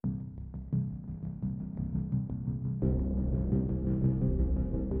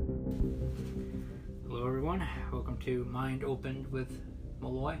everyone. Welcome to Mind Opened with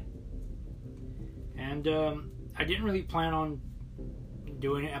Malloy. And I didn't really plan on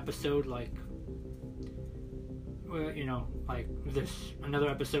doing an episode like this, another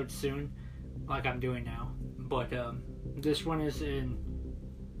episode soon, like I'm doing now. But this one is in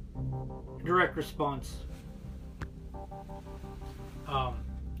direct response.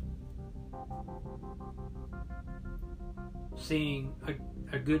 Seeing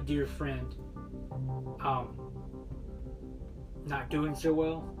a good dear friend not doing so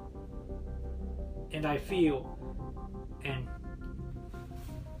well, and I feel, and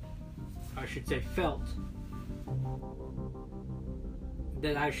I should say felt,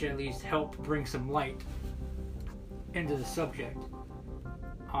 that I should at least help bring some light into the subject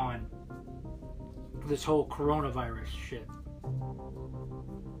on this whole coronavirus shit.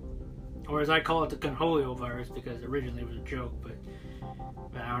 Or as I call it, the Conholio virus, because originally it was a joke, but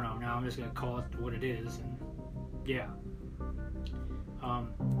I don't know, now I'm just gonna call it what it is, and yeah.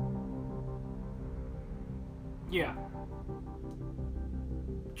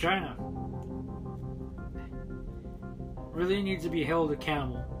 China really needs to be held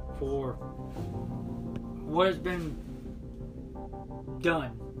accountable for what has been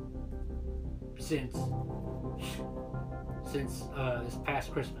done since this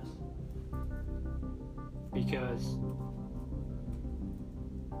past Christmas. Because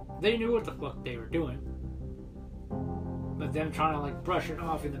they knew what the fuck they were doing, but them trying to like brush it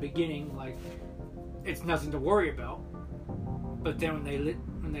off in the beginning like it's nothing to worry about. But then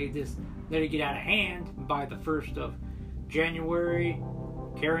when they just let it get out of hand by the 1st of January,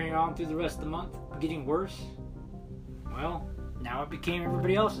 carrying on through the rest of the month, getting worse, well, now it became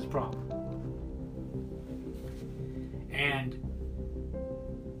everybody else's problem. And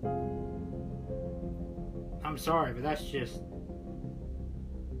I'm sorry, but that's just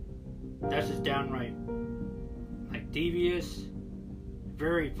downright like devious,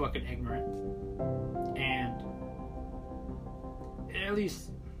 very fucking ignorant, and at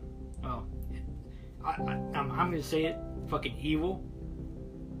least, well, I'm gonna say it, fucking evil.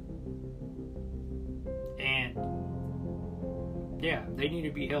 And yeah, they need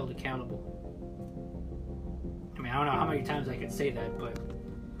to be held accountable. I mean, I don't know how many times I can say that, but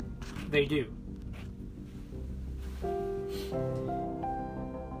they do.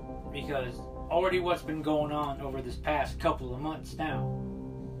 Because already what's been going on over this past couple of months now,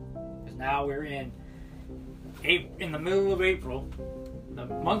 because now we're in the middle of April, the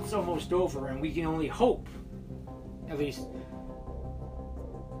month's almost over, and we can only hope, at least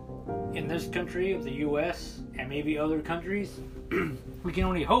in this country of the US and maybe other countries, we can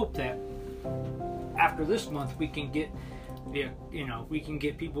only hope that after this month we can get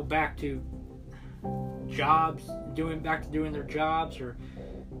people back to jobs, doing their jobs, or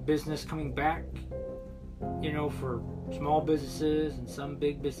business coming back, for small businesses and some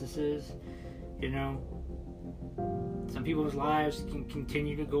big businesses, some people's lives can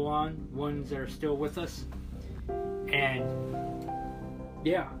continue to go on, ones that are still with us. And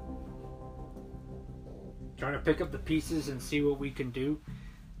yeah, trying to pick up the pieces and see what we can do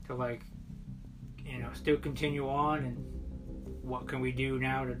to still continue on, and what can we do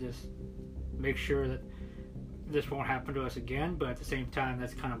now to just make sure that this won't happen to us again. But at the same time,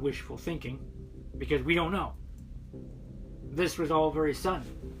 that's kind of wishful thinking, because we don't know. This was all very sudden.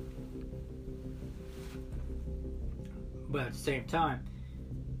 But at the same time,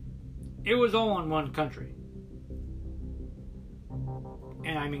 it was all on one country.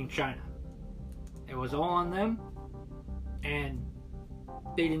 And I mean China. It was all on them, and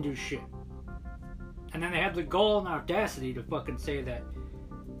they didn't do shit. And then they had the gall and audacity to fucking say that,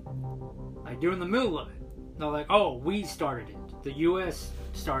 like, during the middle of it, they're like, oh, we started it. The US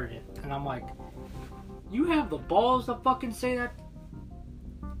started it. And I'm like, you have the balls to fucking say that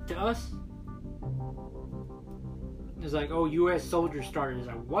to us? It's like, oh, US soldiers started it. It's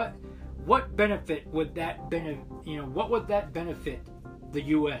like, what benefit would that what would that benefit the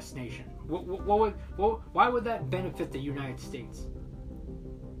US nation? Why would that benefit the United States?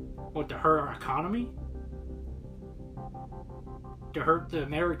 What, to hurt our economy? To hurt the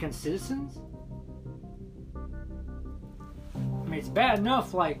American citizens? I mean, it's bad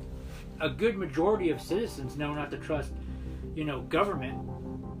enough, like, a good majority of citizens know not to trust, government,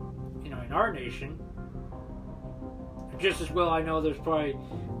 in our nation. Just as well, I know there's probably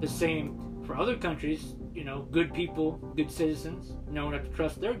the same for other countries, good people, good citizens know not to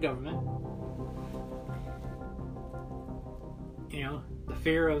trust their government. The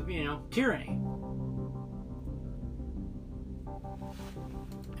fear of, tyranny.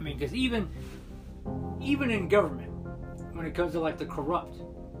 I mean, because even in government, when it comes to like the corrupt,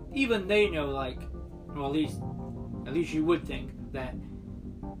 even they know, like, Well, at least you would think that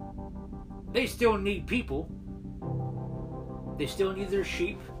they still need people. They still need their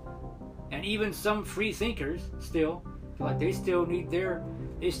sheep, and even some free thinkers still, like they still need to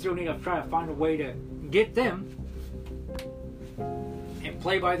try to find a way to get them and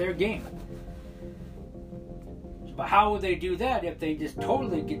play by their game. But how would they do that if they just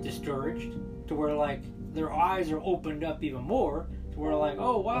totally get discouraged to where like their eyes are opened up even more to where like,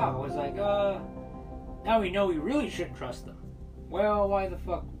 oh wow, it's like now we know we really shouldn't trust them. Well, why the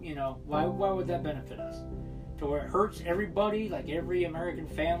fuck, why would that benefit us? To where it hurts everybody, like every American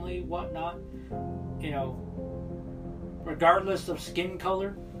family, whatnot, regardless of skin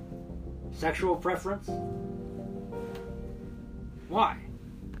color, sexual preference. Why?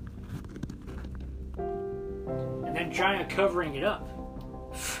 And then China covering it up.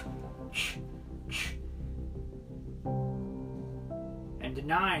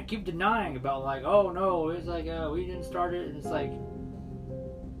 And keep denying about like, oh no, it's like we didn't start it, and it's like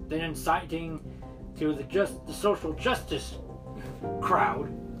then inciting to the social justice crowd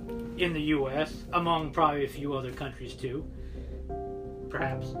in the U.S. among probably a few other countries too,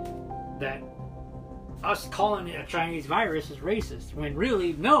 perhaps, that us calling it a Chinese virus is racist when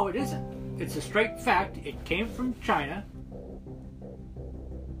really no, it isn't. It's a straight fact. It came from China.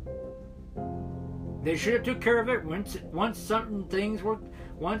 They should have took care of it once certain things were.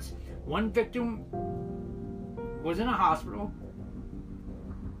 Once one victim was in a hospital,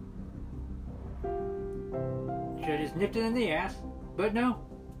 should have just nipped it in the ass. But no,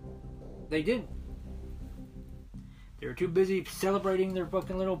 they didn't. They were too busy celebrating their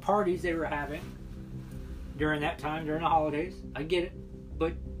fucking little parties they were having during that time, during the holidays. I get it,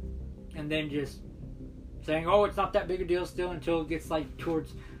 but and then just saying, "Oh, it's not that big a deal still," until it gets like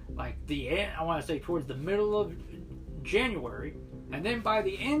towards like the end. I want to say towards the middle of January, and then by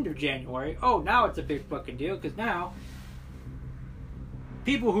the end of January, oh, now it's a big fucking deal because now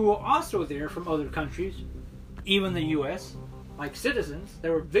people who were also there from other countries, even the U.S., like citizens, they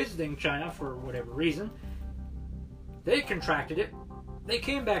were visiting China for whatever reason. They contracted it. They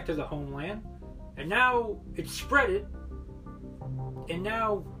came back to the homeland, and now it's spreaded, and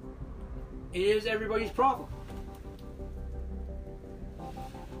now it is everybody's problem.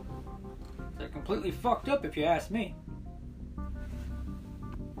 They're completely fucked up, if you ask me.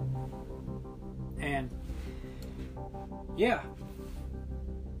 And yeah,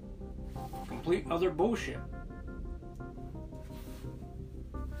 complete other bullshit.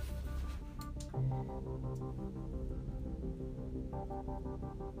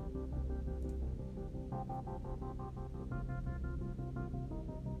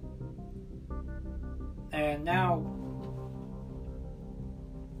 And now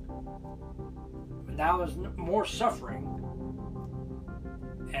there's more suffering,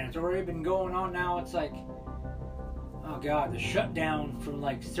 and it's already been going on now. It's like, oh god, the shutdown from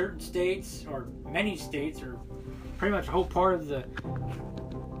like certain states, or many states, or pretty much a whole part of the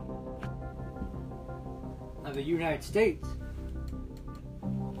United States,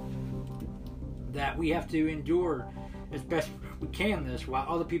 that we have to endure as best we can this, while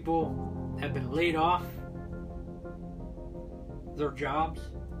other people have been laid off their jobs,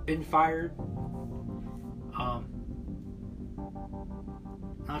 been fired,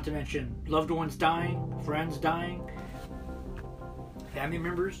 not to mention loved ones dying, friends dying, family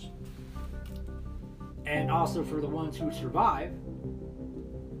members, and also for the ones who survive,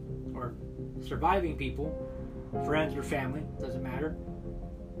 or surviving people, friends or family, doesn't matter,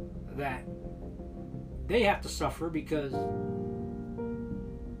 that they have to suffer because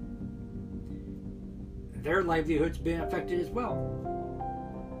their livelihood's been affected as well.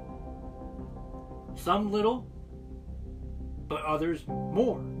 Some little, but others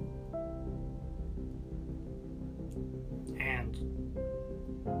more. And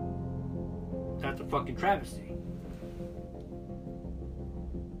that's a fucking travesty.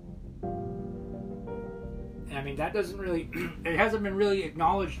 I mean, that doesn't really, it hasn't been really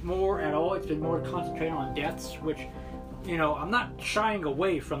acknowledged more at all. It's been more concentrated on deaths, which, I'm not shying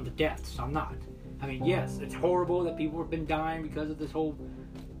away from the deaths. I'm not. I mean, yes, it's horrible that people have been dying because of this whole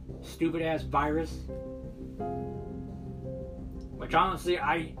stupid ass virus. Which honestly,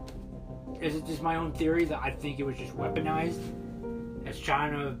 is it just my own theory that I think it was just weaponized as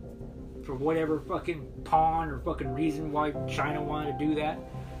China, for whatever fucking pawn or fucking reason why China wanted to do that,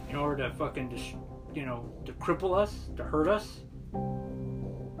 in order to fucking just, to cripple us, to hurt us. I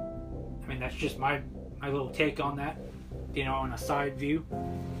mean, that's just my little take on that, on a side view.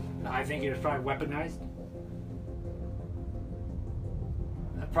 I think it was probably weaponized.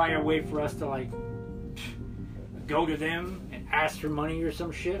 Probably a way for us to, like, go to them and asked for money or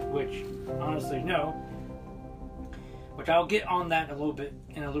some shit, which honestly no. Which I'll get on that in a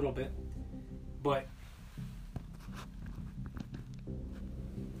little bit. But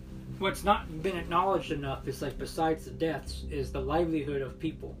what's not been acknowledged enough is, like, besides the deaths, is the livelihood of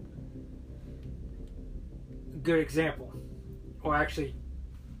people. Good example. Or actually,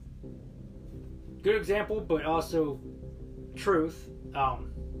 good example, but also truth.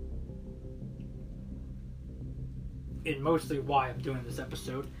 And mostly why I'm doing this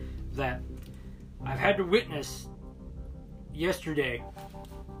episode, that I've had to witness yesterday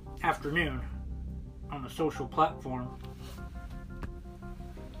afternoon on a social platform.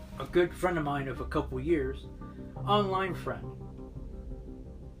 A good friend of mine of a couple years, online friend,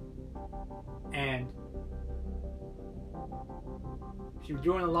 and she was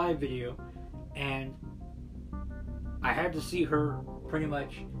doing a live video, and I had to see her pretty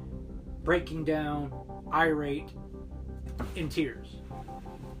much breaking down, irate, in tears.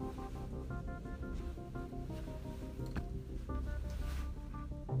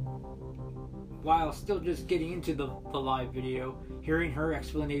 While still just getting into the live video, hearing her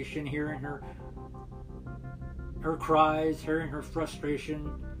explanation, hearing her cries, hearing her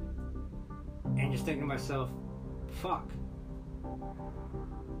frustration, and just thinking to myself, fuck.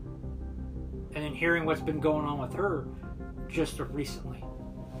 And then hearing what's been going on with her just recently.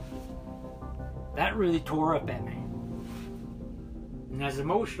 That really tore up at me. And as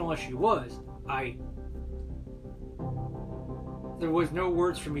emotional as she was, there was no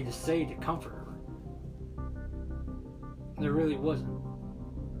words for me to say to comfort her. There really wasn't.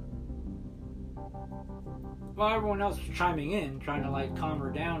 While everyone else was chiming in, trying to, like, calm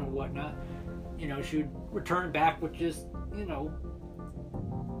her down and whatnot, you know, she would return back with just,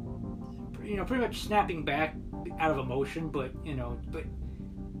 pretty much snapping back out of emotion, but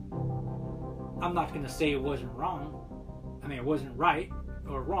I'm not going to say it wasn't wrong. I mean, it wasn't right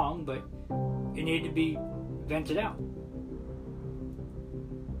or wrong, but it needed to be vented out.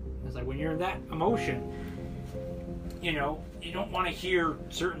 It's like when you're in that emotion, you don't want to hear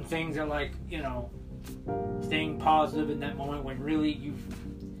certain things that, like, staying positive in that moment, when really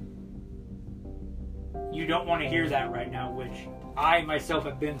you don't want to hear that right now, which I myself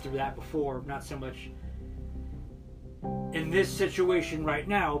have been through that before, not so much in this situation right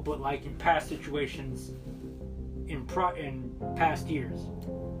now, but like in past situations in past years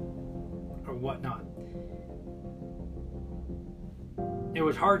or whatnot. It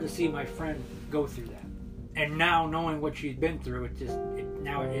was hard to see my friend go through that. And now, knowing what she's been through, it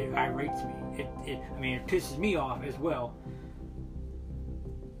irates me. It pisses me off as well.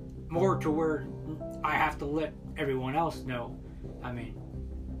 More to where I have to let everyone else know.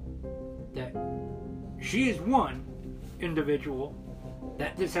 That she is one individual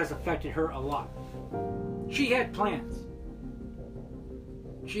that this has affected her a lot. She had plans.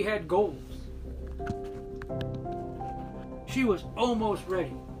 She had goals. She was almost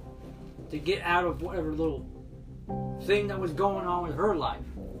ready to get out of whatever little thing that was going on with her life,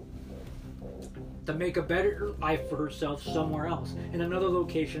 to make a better life for herself somewhere else, in another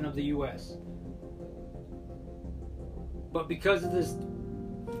location of the U.S. But because of this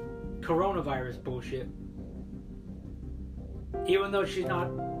coronavirus bullshit, even though she's not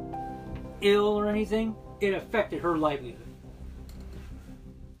ill or anything, it affected her livelihood.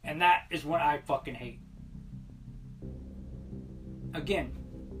 And that is what I fucking hate. Again,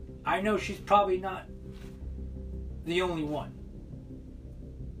 I know she's probably not the only one.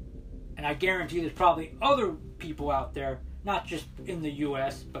 And I guarantee there's probably other people out there, not just in the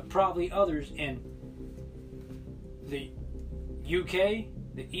US, but probably others in the UK,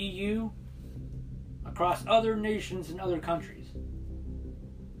 the EU, across other nations and other countries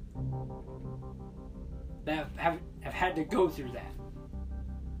that have had to go through that.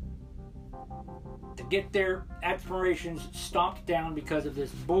 To get their aspirations stomped down because of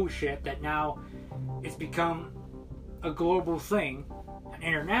this bullshit that now it's become a global thing, an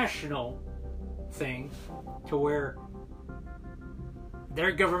international thing, to where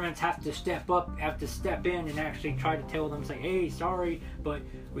their governments have to step in and actually try to tell them, say, hey, sorry, but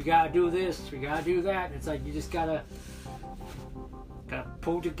we gotta do this, we gotta do that. And it's like, you just gotta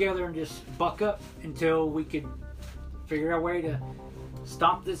pull together and just buck up until we can figure out a way to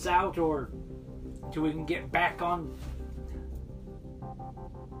stomp this out, or till we can get back on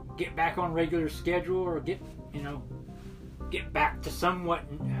regular schedule, or get back to somewhat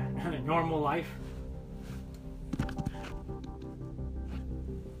normal life.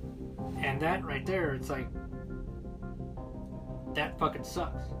 And that right there, it's like, that fucking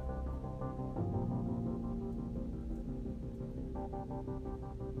sucks.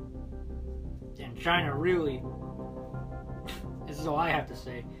 And China really This is all I have to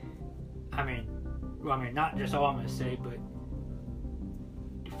say. I mean, not just all I'm going to say, but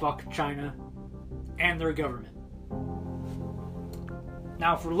fuck China and their government.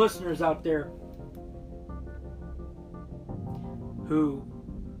 Now, for listeners out there who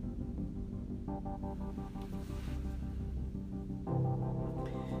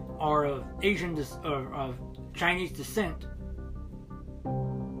are of of Chinese descent,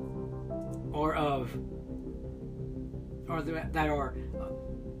 or that are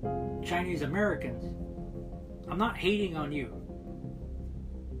Chinese Americans, I'm not hating on you.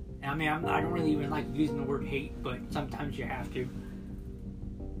 I mean, I don't really even like using the word hate, but sometimes you have to.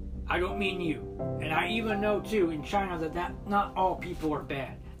 I don't mean you. And I even know, too, in China that not all people are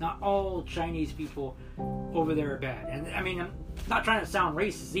bad. Not all Chinese people over there are bad. And I mean, I'm not trying to sound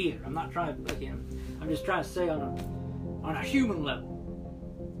racist either. I'm not trying to, I'm just trying to say on a human level.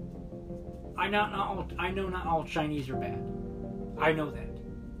 I know not all Chinese are bad. I know that.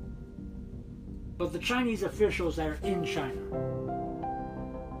 But the Chinese officials that are in China,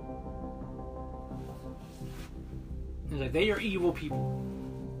 like, they are evil people.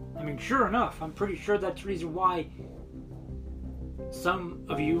 I mean, sure enough, I'm pretty sure that's the reason why some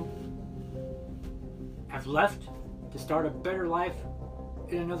of you have left to start a better life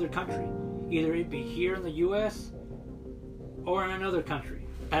in another country. Either it be here in the U.S. or in another country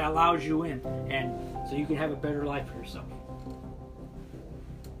that allows you in, and so you can have a better life for yourself.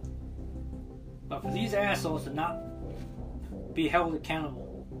 But for these assholes to not be held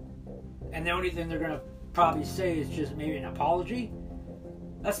accountable, and the only thing they're going to probably say is just maybe an apology,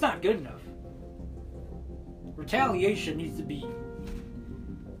 that's not good enough. Retaliation needs to be...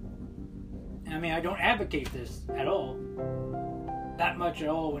 I mean, I don't advocate this at all. That much at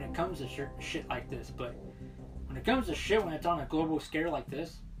all when it comes to shit like this. But when it comes to shit when it's on a global scale like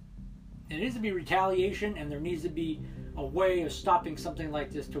this, it needs to be retaliation, and there needs to be a way of stopping something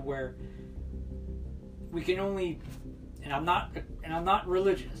like this to where we can only... And I'm not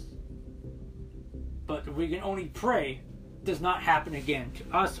religious, but we can only pray does not happen again to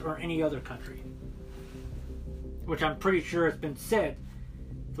us or any other country. Which I'm pretty sure has been said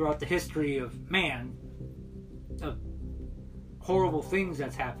throughout the history of man, of horrible things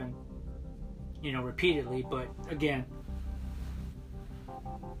that's happened, repeatedly, but again,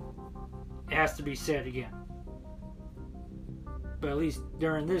 it has to be said again. But at least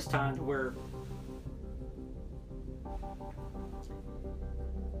during this time where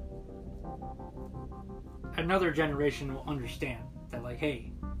another generation will understand that, like,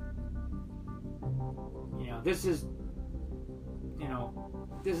 hey, this is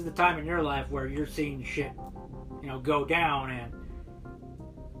the time in your life where you're seeing shit, go down, and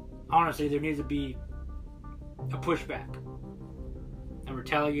honestly, there needs to be a pushback, a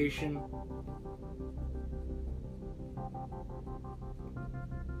retaliation,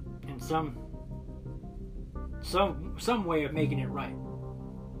 and some way of making it right.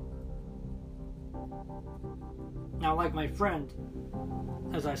 Now, like my friend,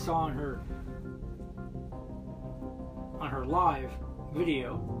 as I saw on her live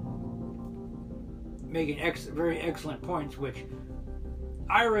video, making very excellent points, which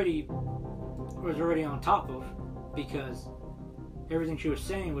I was already on top of, because everything she was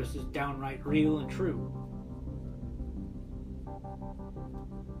saying was just downright real and true.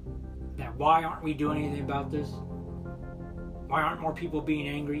 Now, why aren't we doing anything about this? Why aren't more people being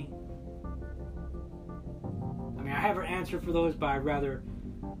angry? I mean, I have an answer for those, but I'd rather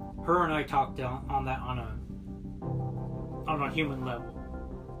her and I talk on that on a human level,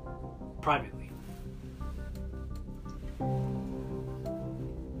 privately.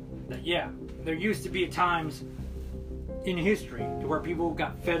 That, yeah, there used to be times in history to where people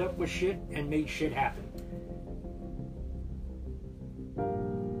got fed up with shit and made shit happen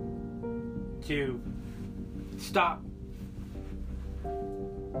to stop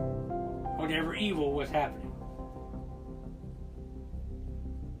whatever evil was happening.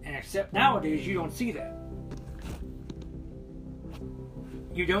 And except nowadays, you don't see that.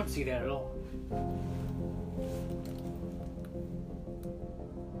 You don't see that at all.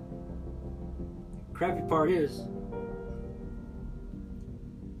 Crappy part is,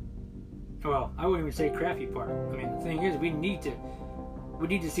 well, I wouldn't even say crappy part. I mean, the thing is, we need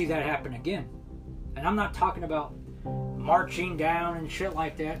to see that happen again. And I'm not talking about marching down and shit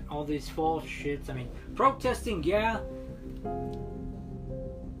like that, all these false shits. I mean, protesting, yeah,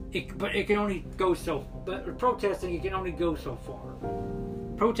 but it can only go so. But protesting, it can only go so far.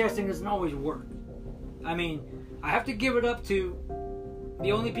 Protesting doesn't always work. I mean, I have to give it up to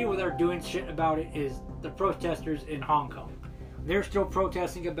the only people that are doing shit about it is the protesters in Hong Kong. They're still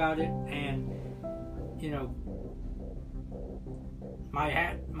protesting about it, and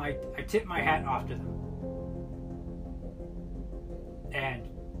I tip my hat off to them. And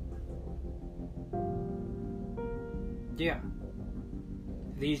yeah,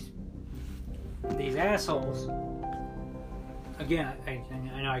 these assholes. Again,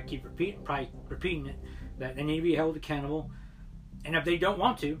 I know I keep repeating it, that they need to be held accountable. And if they don't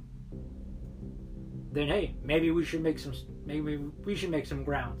want to, then hey, maybe we should make some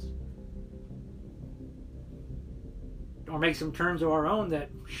grounds, or make some terms of our own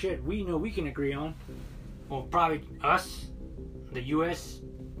that shit we know we can agree on. Well, probably us, the U.S.,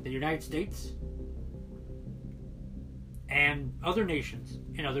 the United States, and other nations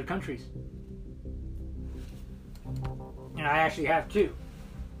in other countries. And I actually have two.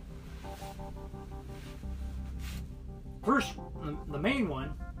 First, the main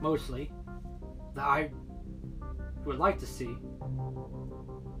one, mostly, that I would like to see,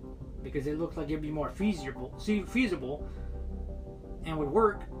 because it looks like it'd be more feasible and would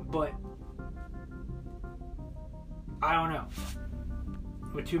work, but I don't know.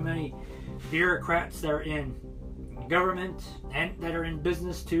 With too many bureaucrats that are in government and that are in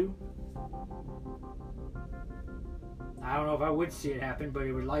business too, I don't know if I would see it happen, but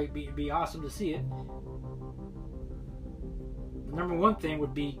it would be awesome to see it. The number one thing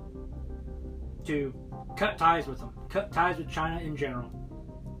would be to cut ties with them. Cut ties with China in general.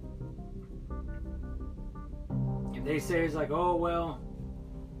 If they say it's like, oh, well,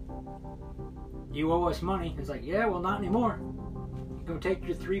 you owe us money. It's like, yeah, well, not anymore. You go take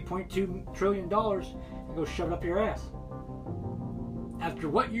your $3.2 trillion and go shove it up your ass. After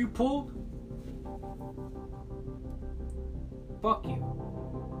what you pulled, fuck you.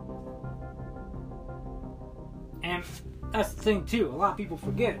 And that's the thing too, a lot of people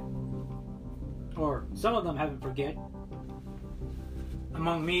forget, or some of them haven't forget,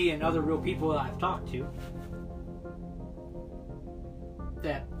 among me and other real people that I've talked to,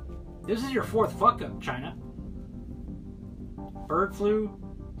 that this is your fourth fuck up, China. Bird flu,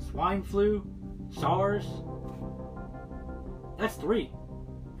 swine flu, SARS, that's 3.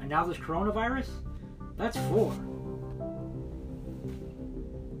 And now this coronavirus, that's 4.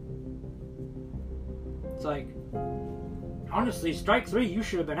 It's like, honestly, strike 3, you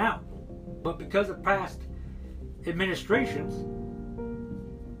should have been out. But because of past administrations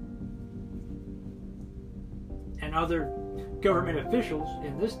and other government officials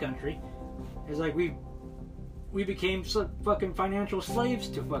in this country, it's like we became fucking financial slaves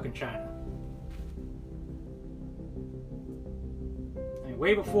to fucking China. I mean,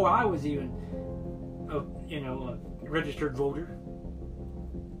 way before I was even a registered voter.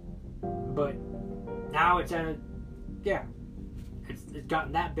 But now it's at it's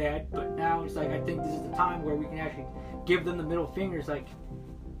gotten that bad, but now it's like, I think this is the time where we can actually give them the middle fingers, like,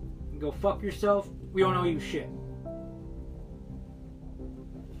 go fuck yourself, we don't owe you shit.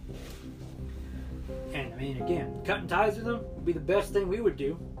 And I mean, again, cutting ties with them would be the best thing we would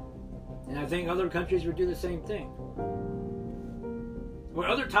do, and I think other countries would do the same thing. What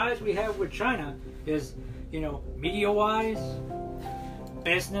other ties we have with China is, media wise,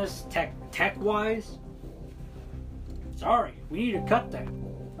 business, tech wise. Sorry, we need to cut that.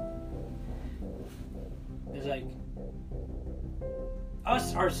 It's like,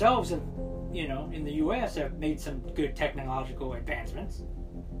 us ourselves, in the U.S. have made some good technological advancements.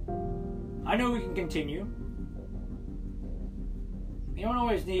 I know we can continue. You don't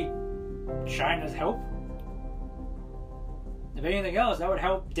always need China's help. If anything else, that would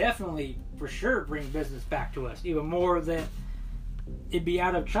help definitely, for sure, bring business back to us. Even more than it'd be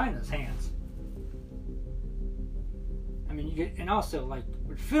out of China's hands. I mean, and also, like,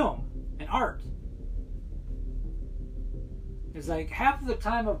 with film and art. It's like, half of the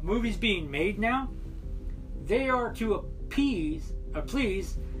time of movies being made now, they are to please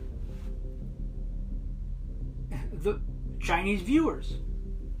the Chinese viewers.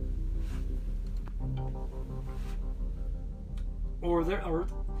 Or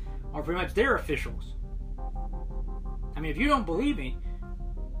pretty much their officials. I mean, if you don't believe me,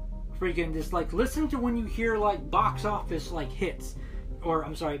 freaking just like listen to when you hear like box office like hits, or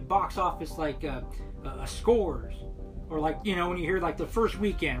I'm sorry, box office like scores, or like when you hear like the first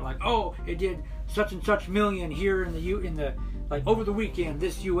weekend, like, oh, it did such and such million here in the like over the weekend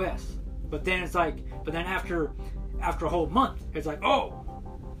this U.S. But then it's like, after a whole month, it's like, oh,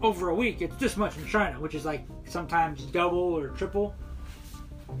 over a week it's this much in China, which is like sometimes double or triple.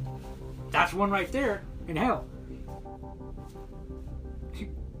 That's one right there in hell.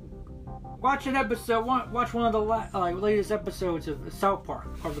 Watch an episode. Watch one of the latest episodes of South Park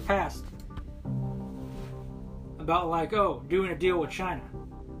of the past about like, doing a deal with China.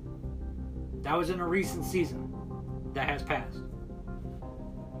 That was in a recent season that has passed.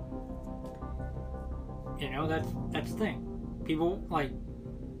 You know, that's the thing. People like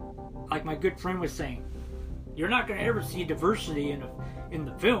my good friend was saying, you're not going to ever see diversity in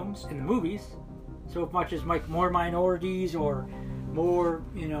the films, in the movies, so much as like more minorities or more,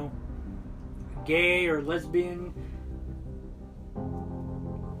 you know, gay or lesbian,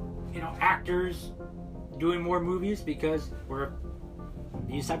 you know, actors doing more movies, because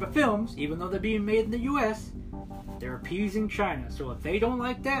these type of films, even though they're being made in the U.S., they're appeasing China. So if they don't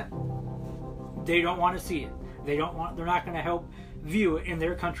like that, they don't want to see it. They're not going to help view it in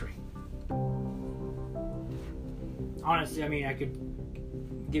their country. Honestly, I mean, I could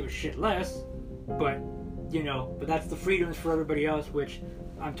give a shit less, but, you know, but that's the freedoms for everybody else, which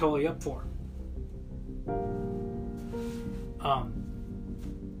I'm totally up for.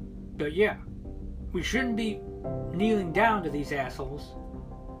 But yeah, we shouldn't be kneeling down to these assholes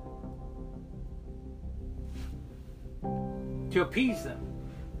to appease them.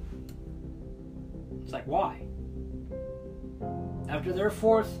 It's like, why? After their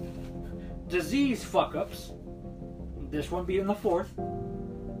fourth disease fuck-ups, this one being the fourth,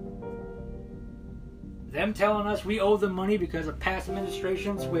 them telling us we owe them money because of past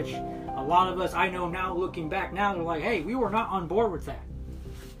administrations, which a lot of us, I know now, looking back now, they're like, hey, we were not on board with that.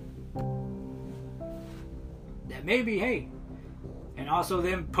 That maybe, hey, and also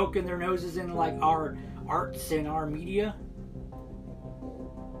them poking their noses in like our arts and our media,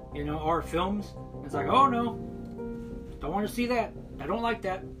 you know, our films. It's like, oh no, don't want to see that. I don't like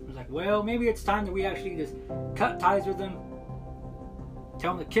that. It's like, well, maybe it's time that we actually just cut ties with them,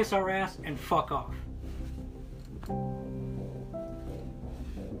 tell them to kiss our ass and fuck off.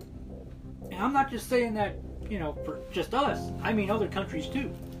 And I'm not just saying that, you know, for just us. I mean other countries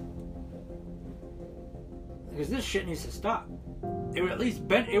too. Because this shit needs to stop. It would at least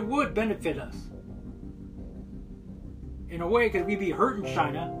it would benefit us in a way, because we'd be hurting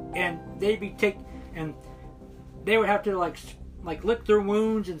China, and they'd be and they would have to like lick their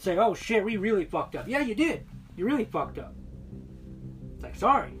wounds and say, "Oh shit, we really fucked up." Yeah, you did. You really fucked up. It's like,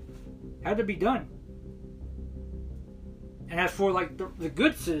 sorry, had to be done. And as for like the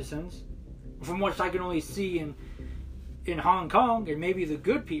good citizens, from what I can only see in Hong Kong and maybe the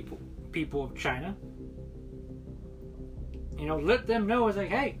good people of China, you know, let them know, it's like,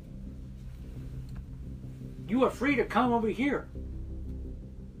 hey, you are free to come over here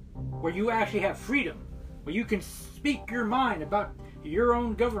where you actually have freedom, where you can speak your mind about your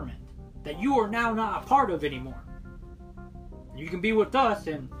own government that you are now not a part of anymore. You can be with us,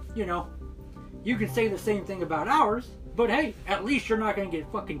 and, you know, you can say the same thing about ours, but hey, at least you're not going to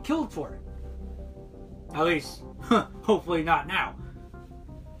get fucking killed for it. At least, hopefully not now.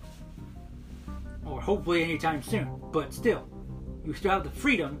 Or hopefully anytime soon. But still, you still have the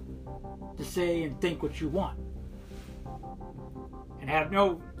freedom to say and think what you want. And have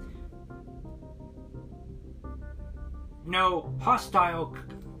no hostile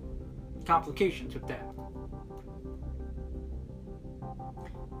complications with that.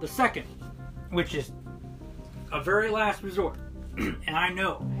 The second, which is a very last resort, and I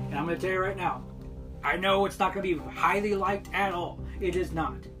know, and I'm going to tell you right now, I know it's not going to be highly liked at all. It is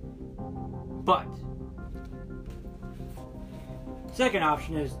not. But second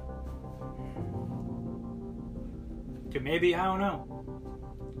option is to maybe, I don't know,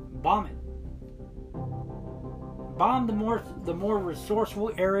 bomb it. Bomb the more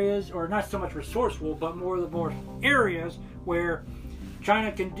resourceful areas, or not so much resourceful, but the more areas where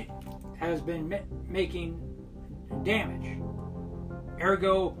China has been making damage.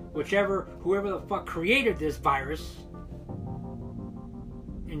 Ergo, whoever the fuck created this virus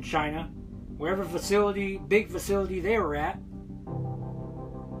in China, wherever big facility they were at,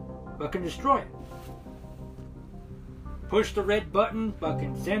 fucking destroy it. Push the red button,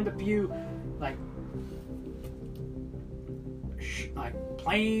 fucking send a few, like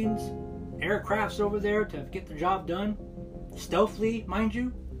planes, aircrafts over there to get the job done. Stealthily, mind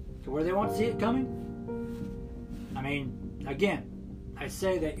you, to where they won't see it coming. I mean, again, I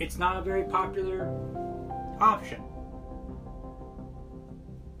say that it's not a very popular option.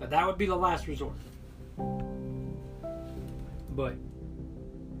 But that would be the last resort. But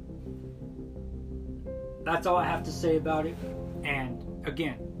that's all I have to say about it. And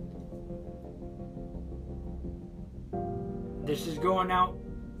again, this is going out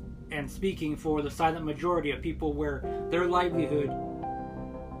and speaking for the silent majority of people where their livelihood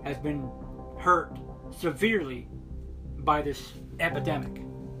has been hurt severely by this epidemic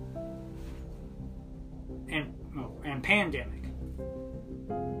and pandemic.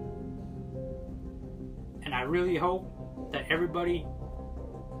 And I really hope that everybody,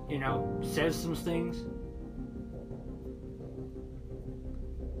 you know, says some things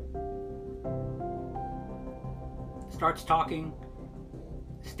starts talking,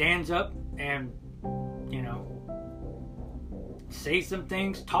 stands up and, you know, say some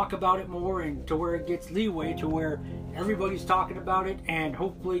things, talk about it more, and to where it gets leeway to where everybody's talking about it, and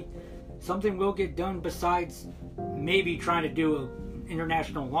hopefully something will get done besides maybe trying to do an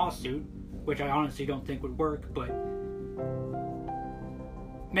international lawsuit, which I honestly don't think would work, but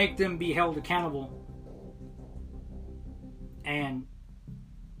make them be held accountable, and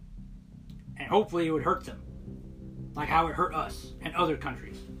hopefully it would hurt them like how it hurt us and other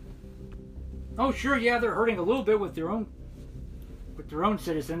countries. Oh sure, yeah, they're hurting a little bit with their own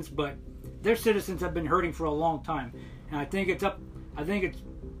citizens, but their citizens have been hurting for a long time, and I think it's up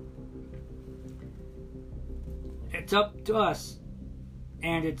to us,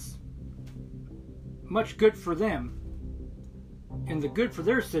 and it's much good for them and the good for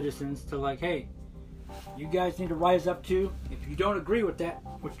their citizens to, like, hey, you guys need to rise up too. If you don't agree with that,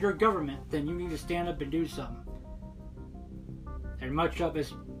 with your government, then you need to stand up and do something. And much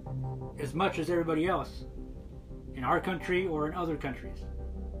as everybody else in our country or in other countries.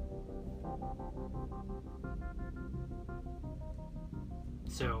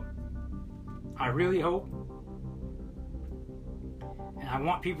 So, I really hope, and I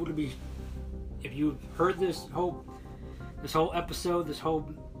want people to be, if you've heard this whole episode,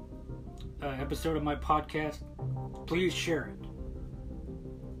 episode of my podcast, please share it.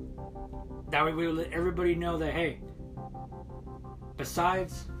 That way we'll let everybody know that, hey,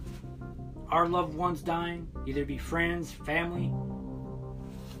 besides our loved ones dying, either be friends, family,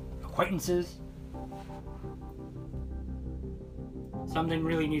 acquaintances, something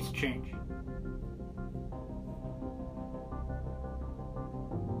really needs to change.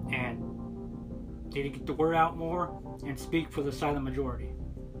 And need to get the word out more and speak for the silent majority.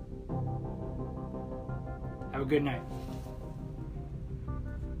 Have a good night.